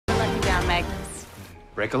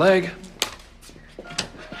Break a leg.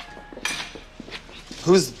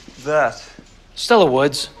 Who's that? Stella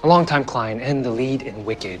Woods, a longtime client and the lead in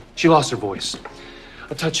Wicked. She lost her voice.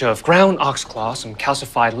 A touch of ground oxclaw, some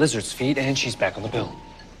calcified lizard's feet, and she's back on the bill.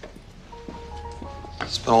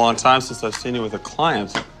 It's been a long time since I've seen you with a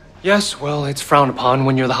client. Yes, well, it's frowned upon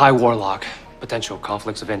when you're the High Warlock. Potential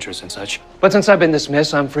conflicts of interest and such. But since I've been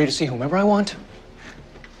dismissed, I'm free to see whomever I want.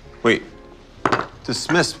 Wait,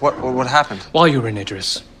 dismissed? What happened? While you were in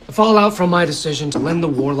Idris. The fallout from my decision to lend the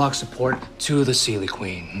Warlock support to the Sealy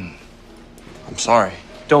Queen. I'm sorry.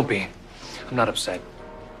 Don't be. I'm not upset.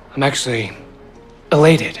 I'm actually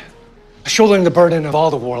elated. Shouldering the burden of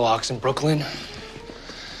all the Warlocks in Brooklyn,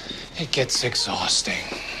 it gets exhausting.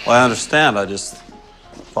 Well, I understand. I just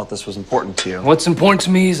thought this was important to you. What's important to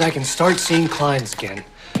me is I can start seeing clients again.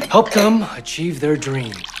 Help them achieve their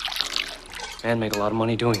dream. And make a lot of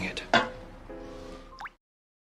money doing it.